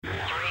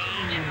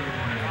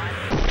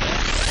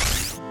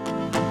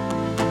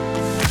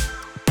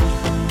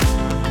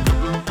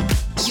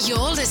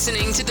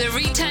listening to the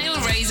Retail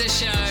Razor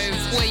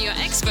Show, where your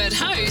expert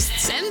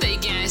hosts and their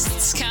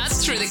guests cut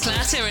through the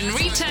clutter in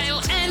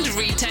retail and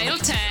retail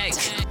tech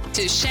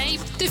to shape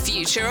the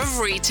future of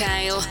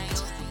retail.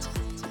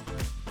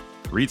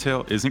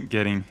 Retail isn't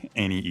getting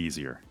any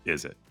easier,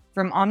 is it?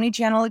 From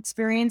omni-channel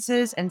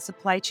experiences and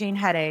supply chain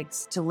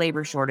headaches to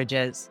labor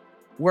shortages,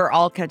 we're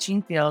all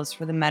catching feels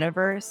for the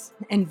metaverse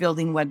and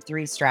building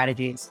Web3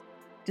 strategies.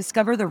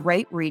 Discover the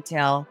right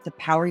retail to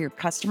power your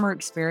customer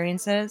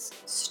experiences,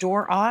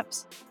 store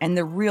ops, and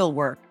the real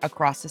work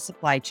across the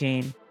supply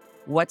chain.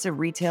 What's a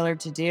retailer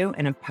to do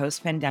in a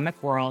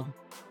post-pandemic world?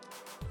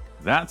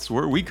 That's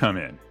where we come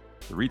in.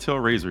 The Retail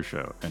Razor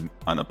Show, an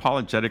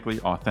unapologetically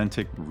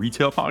authentic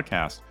retail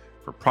podcast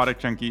for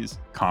product junkies,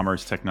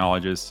 commerce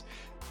technologists,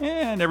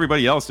 and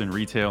everybody else in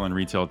retail and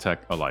retail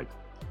tech alike.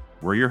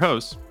 We're your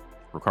hosts,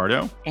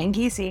 Ricardo And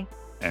Casey.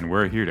 And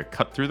we're here to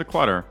cut through the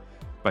clutter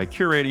by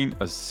curating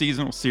a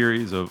seasonal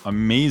series of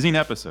amazing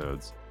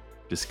episodes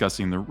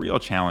discussing the real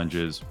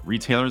challenges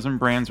retailers and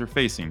brands are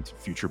facing to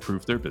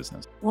future-proof their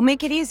business. We'll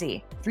make it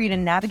easy for you to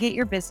navigate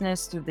your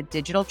business through the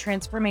digital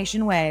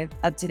transformation wave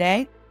of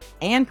today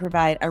and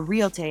provide a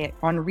real take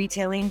on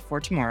retailing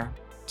for tomorrow.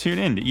 Tune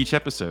in to each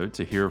episode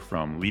to hear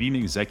from leading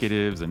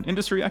executives and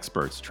industry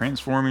experts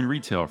transforming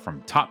retail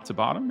from top to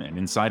bottom and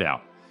inside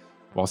out.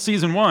 While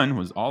season 1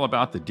 was all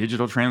about the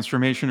digital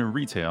transformation of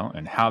retail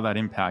and how that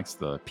impacts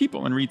the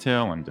people in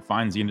retail and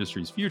defines the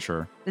industry's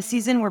future, this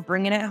season we're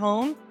bringing it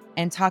home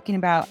and talking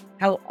about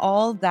how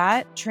all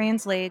that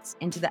translates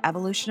into the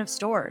evolution of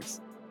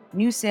stores,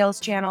 new sales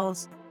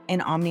channels,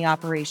 and omni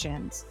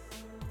operations.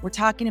 We're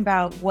talking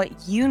about what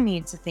you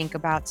need to think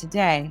about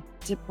today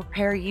to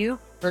prepare you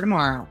for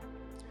tomorrow.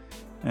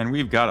 And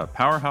we've got a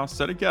powerhouse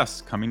set of guests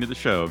coming to the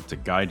show to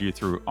guide you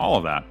through all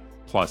of that,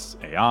 plus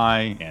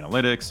AI,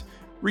 analytics,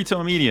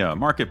 retail media,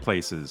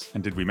 marketplaces,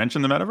 and did we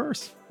mention the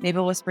metaverse? Maybe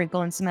we'll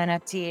sprinkle in some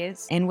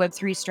NFTs and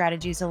Web3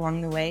 strategies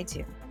along the way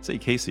too. Say,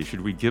 Casey,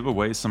 should we give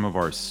away some of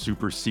our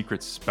super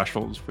secret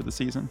specials for the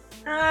season?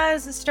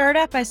 As a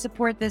startup, I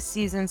support this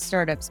season's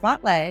Startup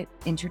Spotlight,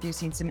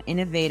 introducing some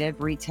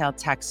innovative retail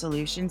tech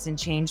solutions and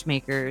change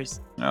makers.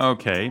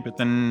 Okay, but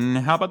then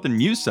how about the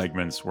new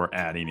segments we're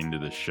adding into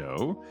the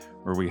show,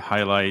 where we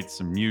highlight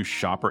some new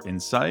shopper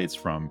insights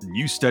from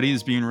new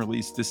studies being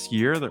released this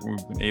year that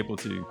we've been able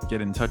to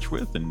get in touch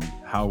with, and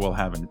how we'll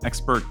have an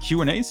expert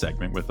Q&A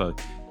segment with a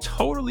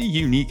totally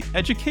unique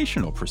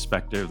educational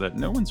perspective that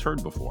no one's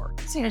heard before.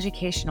 It's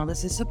educational.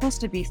 This is supposed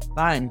to be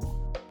fun.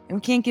 And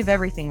we can't give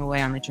everything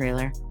away on the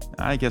trailer.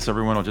 I guess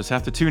everyone will just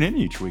have to tune in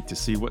each week to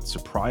see what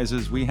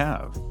surprises we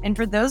have. And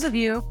for those of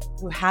you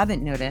who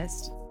haven't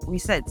noticed, we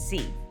said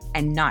see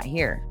and not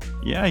hear.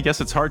 Yeah, I guess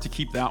it's hard to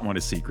keep that one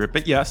a secret,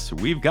 but yes,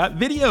 we've got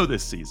video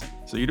this season.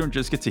 So you don't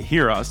just get to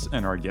hear us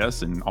and our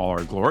guests in all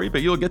our glory,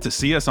 but you'll get to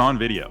see us on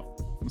video.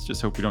 Let's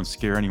just hope we don't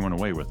scare anyone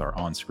away with our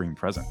on-screen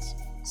presence.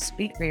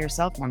 Speak for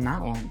yourself on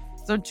that one.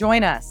 So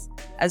join us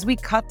as we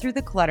cut through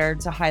the clutter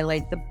to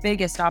highlight the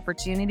biggest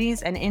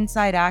opportunities and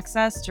inside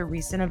access to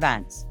recent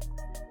events,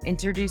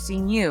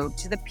 introducing you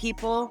to the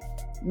people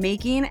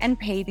making and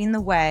paving the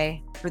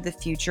way for the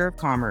future of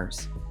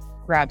commerce.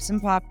 Grab some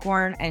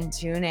popcorn and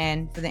tune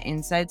in for the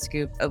inside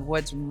scoop of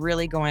what's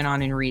really going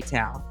on in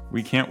retail.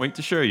 We can't wait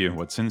to show you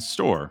what's in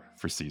store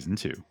for season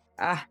 2.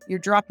 You're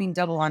dropping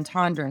double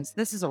entendres.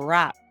 This is a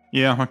wrap.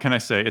 Yeah, what can I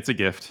say? It's a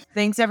gift.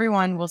 Thanks,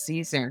 everyone. We'll see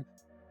you soon.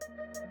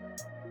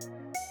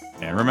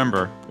 And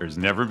remember, there's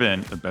never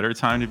been a better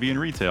time to be in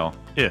retail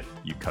if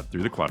you cut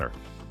through the clutter.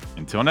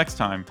 Until next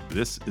time,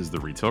 this is the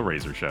Retail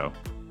Razor Show.